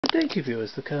Good day to you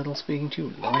viewers, the Colonel speaking to you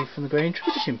live from the Grange,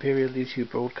 British Imperial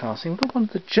YouTube Broadcasting. We've got one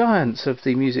of the giants of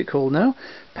the music hall now,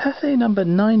 Pathe number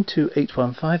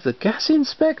 92815, The Gas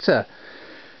Inspector,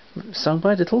 sung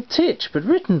by little Tich, but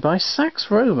written by Sax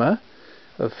Rohmer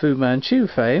of Fu Manchu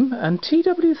fame and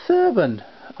T.W. Thurban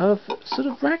of sort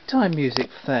of ragtime music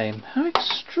fame. How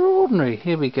extraordinary!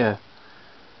 Here we go.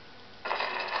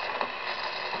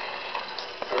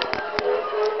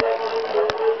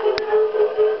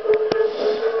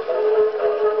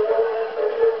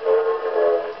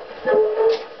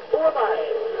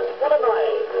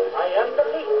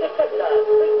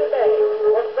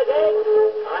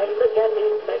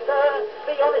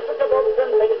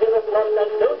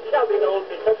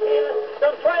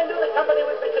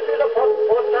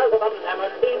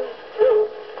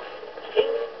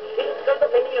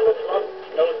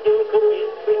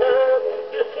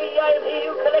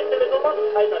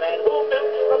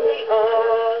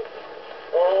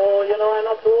 Oh, you know, I'm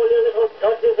not all your little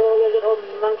dodges, all your little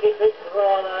monkey tricks,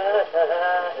 rather.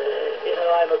 You know,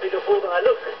 I'm a bigger fool than I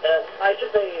look. I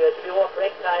should say, to be more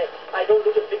correct, I don't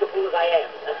look as big a fool as I am.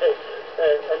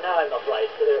 And now I'm not right.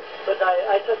 But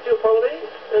I trust you follow me,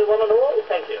 one and all.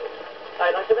 Thank you.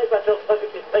 I like to make myself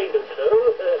perfectly plain, don't you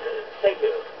know. Thank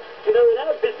you. You know, in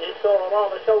our business, or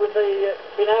rather, shall we say,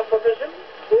 in our profession,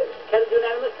 yes, can it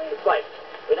unanimously? Right.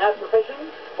 In our profession,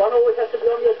 one always has to be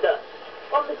on the alert.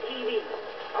 On the TV,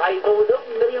 eyes always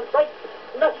open, million bright,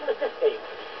 nothing to escape.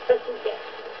 Special guest.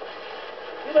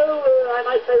 You know, I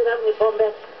might say without any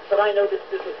bombast that I know this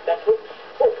business backwards.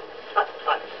 Oh, tut,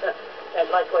 tut.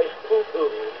 And likewise, poo-poo.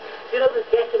 You know, this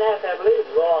guest in our family,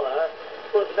 rather.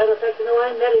 Well, as a matter of fact, you know,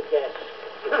 I married guests.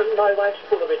 My wife's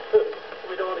full of it, too.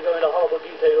 We don't want to go into horrible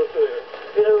details, do you?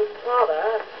 You know, Father,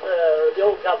 the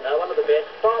old governor, one of the best,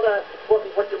 Father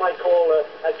wasn't what you might call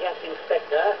a gas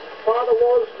inspector. Father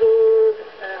was,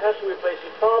 how shall we place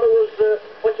it? Father was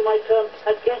what you might term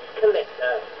a gas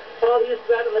collector. Father used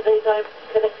to go out in the daytime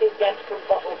collecting gas from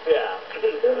bottled beer.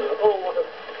 Oh, what a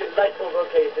delightful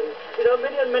vocation. You know,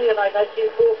 many and many a night I've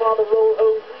seen poor Father roll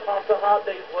home after a hard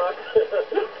day's work.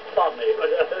 Pardon me,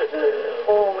 but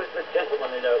always the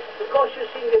gentleman, you know. Of course, you've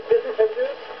seen his business, haven't you?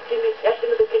 Seen me dash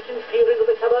into the kitchen, peer into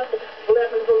the cupboard, pull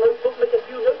out a little notebook, make a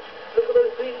few notes, look at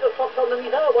those 3 little clocks on the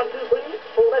meter, 1, 2, 3,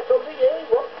 all that sort of thing, eh?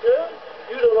 What? No?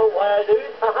 You don't know why I do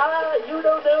it. Ha-ha! You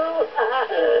don't know!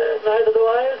 Neither do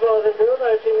I, as far as it goes.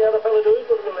 I've seen the other fellow do it,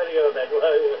 but we'll let it go that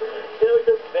way. You know,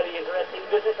 it's a very interesting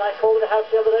business. I called at the house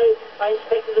the other day. I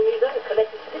inspected the meter,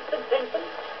 collected 6 and 10 pence.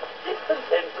 6 and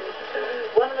 10 pence.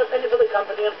 1 and a penny for the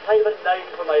company and 5 and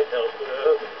 9 for myself.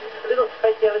 A little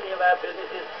speciality of our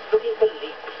business is looking for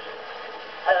leaks.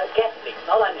 Gas leaks,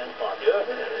 not onions, mind you.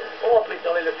 Awfully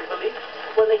jolly looking for leaks.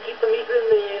 When they keep the meter in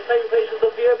the same place as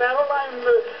the beer barrel, I'm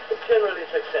generally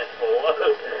successful.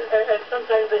 And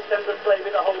sometimes they send the slave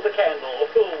in to hold the candle.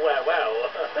 Oh, well.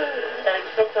 And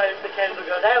sometimes the candle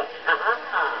goes out.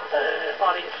 Ha-ha!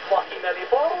 On its squawky merry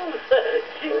balls.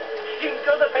 Chink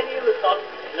goes a penny in the sun.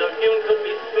 No tune could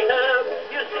be sweeter.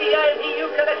 You see, I'm he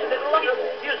who collects a little lot.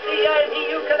 You see, I'm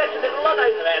he who collects a little lot.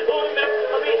 I'm the man who milks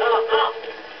the meat. Ha-ha!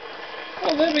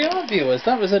 Well, there we are, viewers.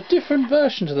 That was a different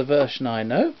version to the version I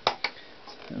know.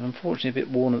 Unfortunately a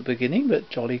bit worn at the beginning, but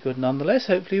jolly good nonetheless.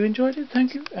 Hopefully you enjoyed it.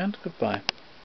 Thank you and goodbye.